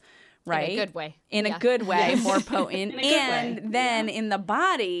vegetables, right? In a good way. In a good way, more potent. And then in the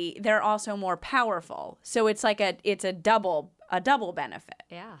body, they're also more powerful. So it's like a double benefit.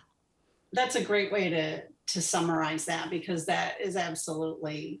 Yeah. That's a great way to summarize that, because that is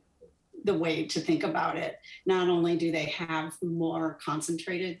absolutely the way to think about it. Not only do they have more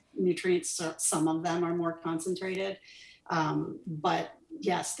concentrated nutrients, so some of them are more concentrated, but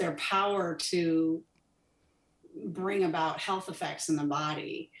yes, their power to bring about health effects in the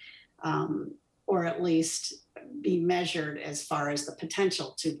body, or at least be measured as far as the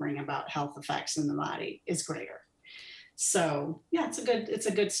potential to bring about health effects in the body, is greater. So yeah, it's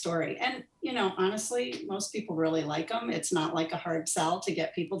a good story. And, honestly, most people really like them. It's not like a hard sell to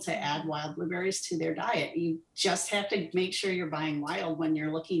get people to add wild blueberries to their diet. You just have to make sure you're buying wild when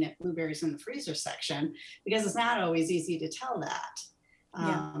you're looking at blueberries in the freezer section, because it's not always easy to tell that.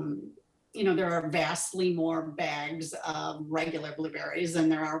 Yeah. There are vastly more bags of regular blueberries than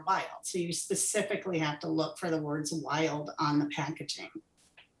there are wild. So you specifically have to look for the words wild on the packaging.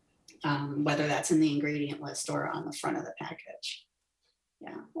 Whether that's in the ingredient list or on the front of the package.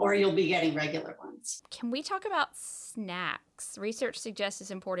 Yeah, or you'll be getting regular ones. Can we talk about snacks? Research suggests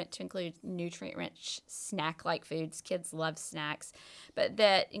it's important to include nutrient-rich snack-like foods. Kids love snacks, but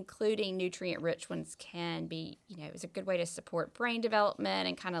that including nutrient-rich ones can be, is a good way to support brain development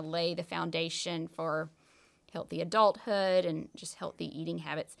and kind of lay the foundation for healthy adulthood and just healthy eating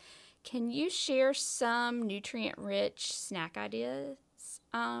habits. Can you share some nutrient-rich snack ideas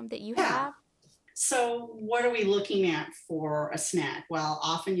that you have? So what are we looking at for a snack? Well,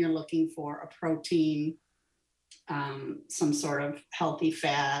 often you're looking for a protein, some sort of healthy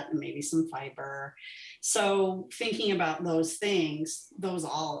fat, and maybe some fiber. So thinking about those things, those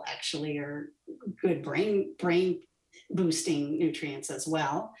all actually are good brain boosting nutrients as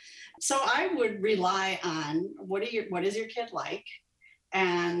well. So I would rely on what is your kid like?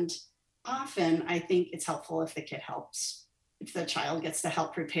 And often I think it's helpful if the kid helps. If the child gets to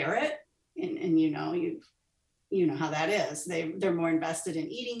help prepare it, and you know how that is, they're more invested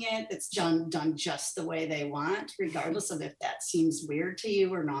in eating it. It's done just the way they want, regardless of if that seems weird to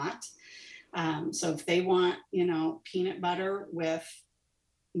you or not. So if they want, peanut butter with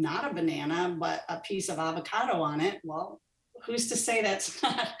not a banana, but a piece of avocado on it, well, who's to say that's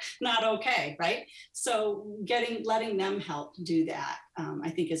not okay, right? So letting them help do that, I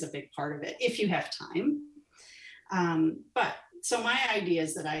think, is a big part of it, if you have time. So my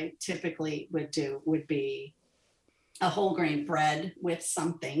ideas that I typically would do would be a whole grain bread with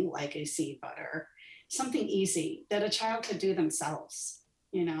something like a seed butter, something easy that a child could do themselves.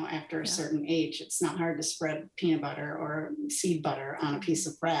 After a certain age, it's not hard to spread peanut butter or seed butter on a piece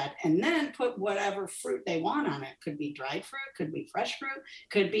of bread, and then put whatever fruit they want on it. Could be dried fruit, could be fresh fruit,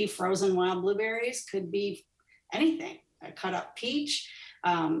 could be frozen wild blueberries, could be anything, a cut up peach.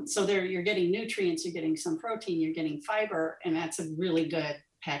 So you're getting nutrients, you're getting some protein, you're getting fiber, and that's a really good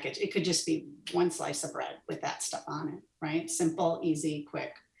package. It could just be one slice of bread with that stuff on it, right? Simple, easy,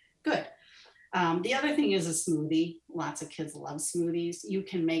 quick, good. The other thing is a smoothie. Lots of kids love smoothies. You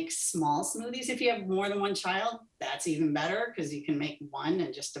can make small smoothies. If you have more than one child, that's even better, because you can make one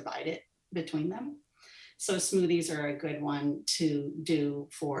and just divide it between them. So smoothies are a good one to do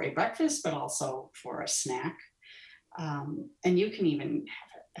for a breakfast, but also for a snack. And you can even have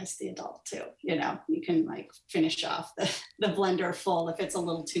it as the adult too. You can finish off the blender full if it's a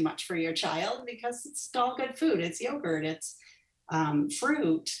little too much for your child, because it's all good food. It's yogurt, it's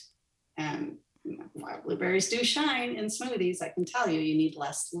fruit, and wild blueberries do shine in smoothies. I can tell you, you need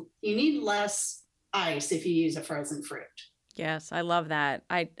less ice if you use a frozen fruit. Yes, I love that.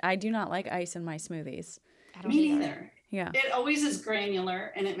 I do not like ice in my smoothies. Me neither. Yeah. It always is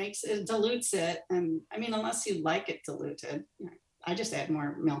granular, and it dilutes it. And unless you like it diluted, I just add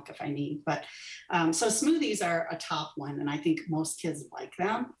more milk if I need. But so smoothies are a top one, and I think most kids like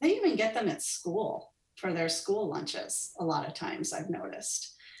them. They even get them at school for their school lunches. A lot of times I've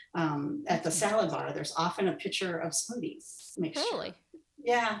noticed at the salad bar, there's often a pitcher of smoothies mixture. Really?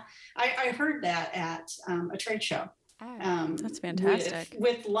 Yeah. I heard that at a trade show. Oh, that's fantastic.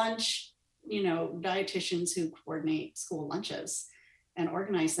 With lunch, dietitians who coordinate school lunches and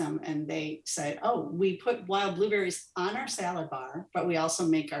organize them. And they said, we put wild blueberries on our salad bar, but we also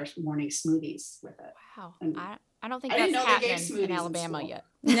make our morning smoothies with it. Wow. And I don't think that's happening in Alabama yet.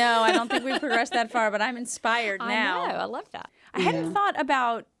 No, I don't think we've progressed that far, but I'm inspired now. I know. I love that. I hadn't thought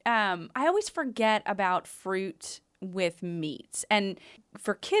about, I always forget about fruit with meats. And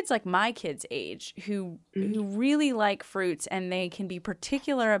for kids like my kids' age who really like fruits and they can be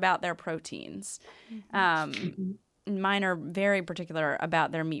particular about their proteins, mine are very particular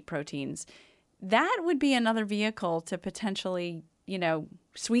about their meat proteins, that would be another vehicle to potentially,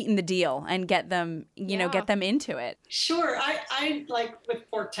 sweeten the deal and get them, get them into it. Sure. I like with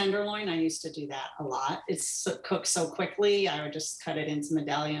pork tenderloin, I used to do that a lot. It's cooked so quickly. I would just cut it into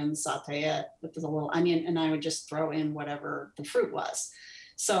medallions, saute it with a little onion, and I would just throw in whatever the fruit was.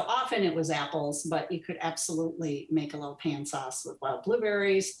 So often it was apples, but you could absolutely make a little pan sauce with wild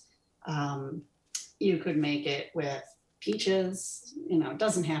blueberries. You could make it with peaches. It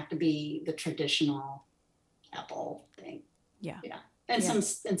doesn't have to be the traditional apple thing. Yeah. And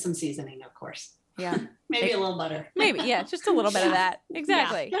some seasoning, of course. Yeah. Maybe a little butter. Maybe, yeah, just a little bit of that.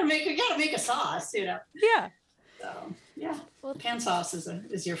 Exactly. Yeah. You gotta make a sauce, Yeah. So yeah. Well, pan sauce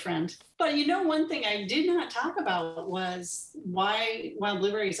is your friend. But one thing I did not talk about was why wild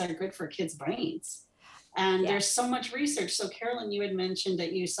blueberries are good for kids' brains. And there's so much research. So Carolyn, you had mentioned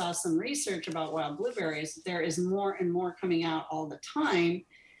that you saw some research about wild blueberries. There is more and more coming out all the time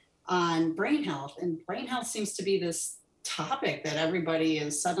on brain health. And brain health seems to be this topic that everybody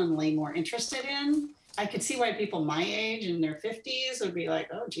is suddenly more interested in. I could see why people my age in their 50s would be like,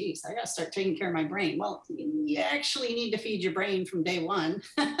 oh, geez, I got to start taking care of my brain. Well, you actually need to feed your brain from day one.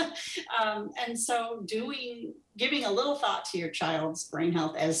 And so giving a little thought to your child's brain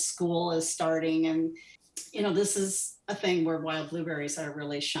health as school is starting. And, this is a thing where wild blueberries are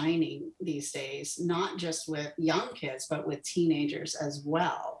really shining these days, not just with young kids, but with teenagers as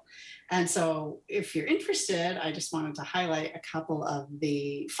well. And so if you're interested, I just wanted to highlight a couple of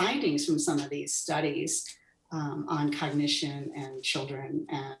the findings from some of these studies on cognition and children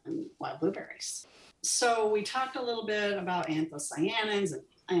and wild blueberries. So we talked a little bit about anthocyanins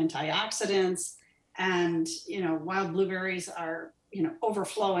and antioxidants, and, wild blueberries are,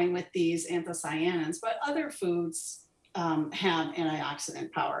 overflowing with these anthocyanins, but other foods have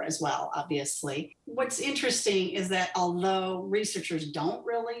antioxidant power as well, obviously. What's interesting is that although researchers don't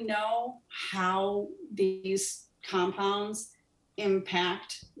really know how these compounds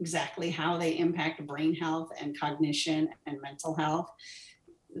impact, exactly how they impact brain health and cognition and mental health,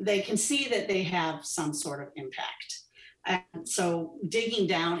 they can see that they have some sort of impact. And so digging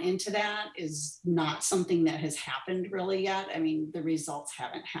down into that is not something that has happened really yet. I mean, the results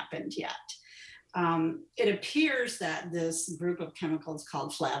haven't happened yet. It appears that this group of chemicals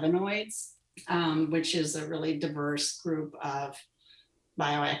called flavonoids, which is a really diverse group of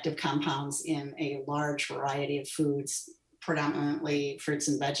bioactive compounds in a large variety of foods, predominantly fruits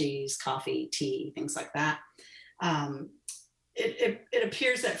and veggies, coffee, tea, things like that. It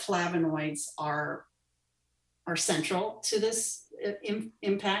appears that flavonoids are central to this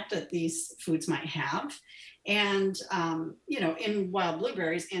impact that these foods might have. And, in wild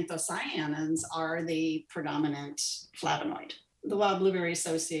blueberries, anthocyanins are the predominant flavonoid. The Wild Blueberry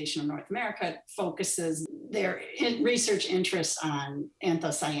Association of North America focuses their research interest on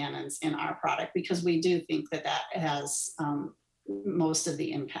anthocyanins in our product because we do think that has most of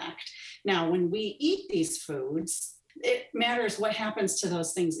the impact. Now, when we eat these foods, it matters what happens to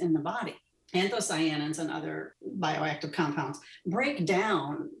those things in the body. Anthocyanins and other bioactive compounds break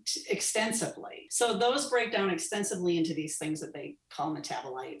down extensively. So those break down extensively into these things that they call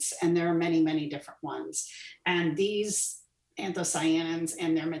metabolites. And there are many, many different ones. And these anthocyanins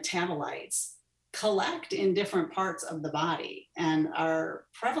and their metabolites collect in different parts of the body and are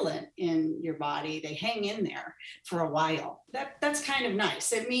prevalent in your body. They hang in there for a while. That's kind of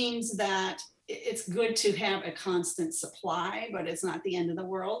nice. It means that it's good to have a constant supply, but it's not the end of the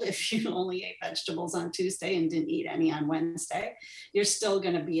world. If you only ate vegetables on Tuesday and didn't eat any on Wednesday, you're still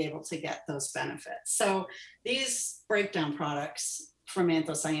going to be able to get those benefits. So these breakdown products from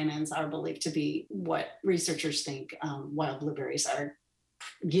anthocyanins are believed to be what researchers think wild blueberries are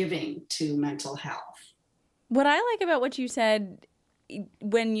giving to mental health. What I like about what you said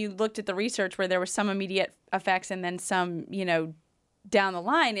when you looked at the research where there was some immediate effects and then some, down the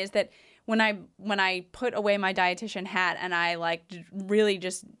line is that when I put away my dietitian hat and I really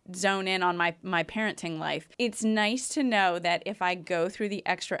just zone in on my parenting life, it's nice to know that if I go through the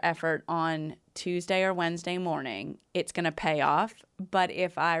extra effort on Tuesday or Wednesday morning, it's going to pay off. But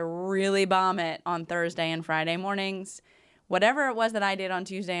if I really bomb it on Thursday and Friday mornings, whatever it was that I did on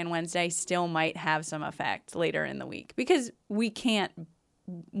Tuesday and Wednesday still might have some effect later in the week because we can't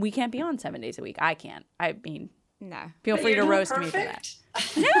be on 7 days a week. I can't. I mean, no. Feel free to roast me for that.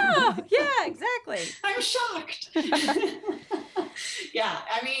 No, yeah, exactly. I'm shocked. Yeah,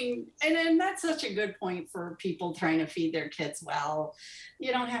 I mean, and that's such a good point for people trying to feed their kids well.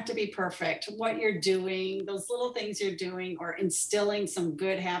 You don't have to be perfect. What you're doing, those little things you're doing, or instilling some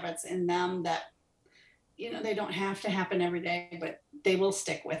good habits in them that, they don't have to happen every day, but they will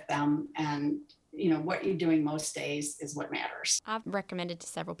stick with them. And, what you're doing most days is what matters. I've recommended to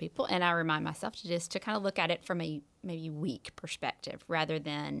several people, and I remind myself to kind of look at it from a maybe week perspective rather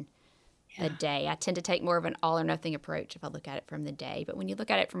than a day. I tend to take more of an all or nothing approach if I look at it from the day. But when you look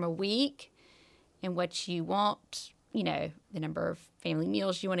at it from a week and what you want, the number of family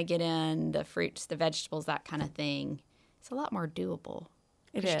meals you want to get in, the fruits, the vegetables, that kind of thing, it's a lot more doable.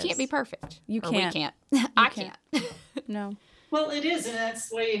 It is. You can't be perfect. You can't. We can't. I can't. No. Well, it is. And that's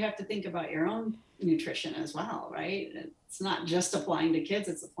the way you have to think about your own nutrition as well, right? It's not just applying to kids,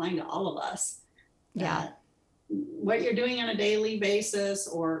 it's applying to all of us. Yeah. What you're doing on a daily basis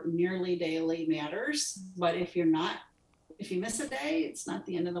or nearly daily matters. But if you miss a day, it's not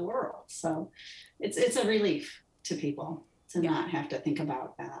the end of the world. So it's a relief to people to not have to think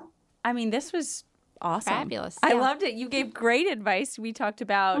about that. I mean, this was awesome. Fabulous. I loved it. You gave great advice. We talked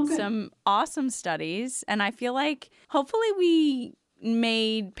about some awesome studies, and I feel like hopefully we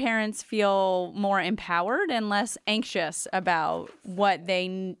made parents feel more empowered and less anxious about what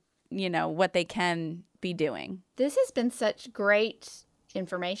they can be doing. This has been such great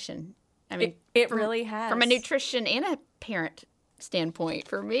information. I mean, it really has. From a nutrition and a parent standpoint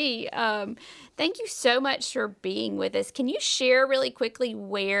for me. Thank you so much for being with us. Can you share really quickly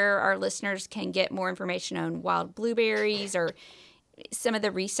where our listeners can get more information on wild blueberries or some of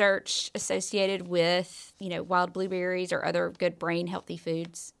the research associated with, wild blueberries or other good brain healthy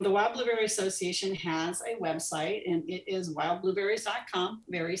foods? The Wild Blueberry Association has a website, and it is wildblueberries.com.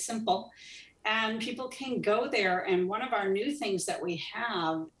 Very simple. And people can go there. And one of our new things that we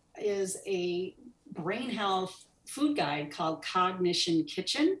have is a brain health food guide called Cognition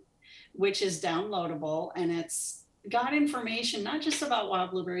Kitchen, which is downloadable, and it's got information not just about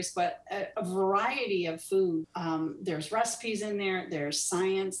wild blueberries, but a variety of food. There's recipes in there, there's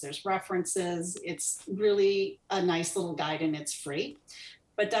science, there's references. It's really a nice little guide, and it's free.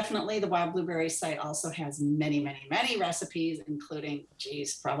 But definitely the Wild Blueberry site also has many, many, many recipes, including,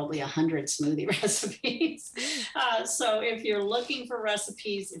 probably 100 smoothie recipes. So if you're looking for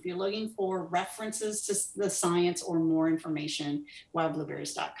recipes, if you're looking for references to the science or more information,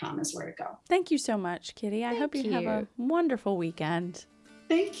 wildblueberries.com is where to go. Thank you so much, Kitty. I hope you have a wonderful weekend.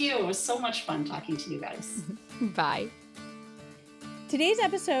 Thank you. It was so much fun talking to you guys. Bye. Today's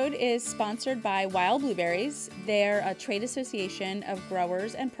episode is sponsored by Wild Blueberries. They're a trade association of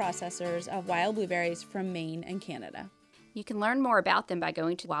growers and processors of wild blueberries from Maine and Canada. You can learn more about them by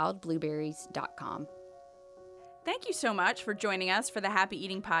going to wildblueberries.com. Thank you so much for joining us for the Happy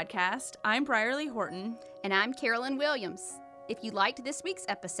Eating Podcast. I'm Brierly Horton. And I'm Carolyn Williams. If you liked this week's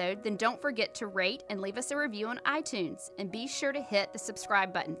episode, then don't forget to rate and leave us a review on iTunes. And be sure to hit the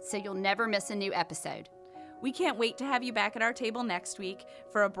subscribe button so you'll never miss a new episode. We can't wait to have you back at our table next week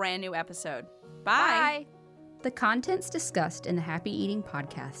for a brand new episode. Bye. The contents discussed in the Happy Eating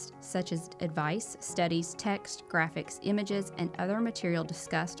Podcast, such as advice, studies, text, graphics, images, and other material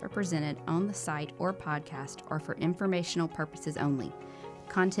discussed or presented on the site or podcast, are for informational purposes only.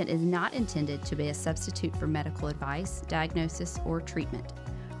 Content is not intended to be a substitute for medical advice, diagnosis, or treatment.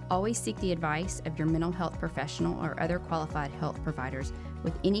 Always seek the advice of your mental health professional or other qualified health providers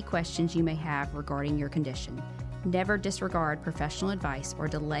with any questions you may have regarding your condition. Never disregard professional advice or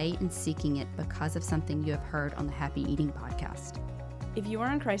delay in seeking it because of something you have heard on the Happy Eating Podcast. If you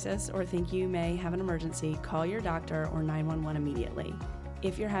are in crisis or think you may have an emergency, call your doctor or 911 immediately.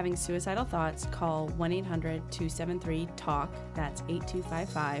 If you're having suicidal thoughts, call 1-800-273-TALK, that's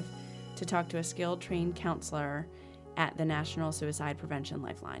 8255, to talk to a skilled, trained counselor at the National Suicide Prevention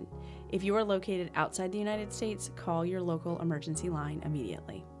Lifeline. If you are located outside the United States, call your local emergency line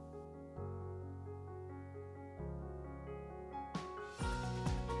immediately.